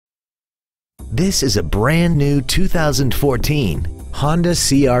This is a brand new 2014 Honda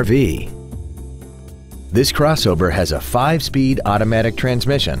CR-V. This crossover has a 5-speed automatic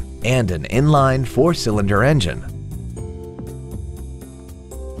transmission and an inline 4-cylinder engine.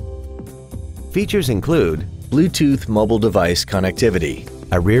 Features include Bluetooth mobile device connectivity,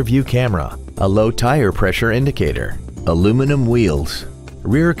 a rear-view camera, a low tire pressure indicator, aluminum wheels,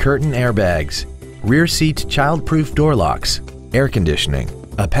 rear curtain airbags, rear seat child-proof door locks, air conditioning,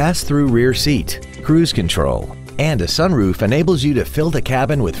 a pass-through rear seat, cruise control, and a sunroof enables you to fill the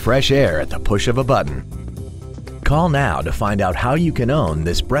cabin with fresh air at the push of a button. Call now to find out how you can own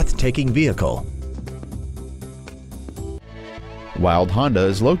this breathtaking vehicle. Wild Honda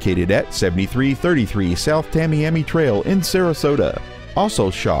is located at 7333 South Tamiami Trail in Sarasota.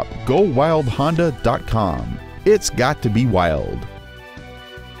 Also shop GoWildHonda.com. It's got to be wild.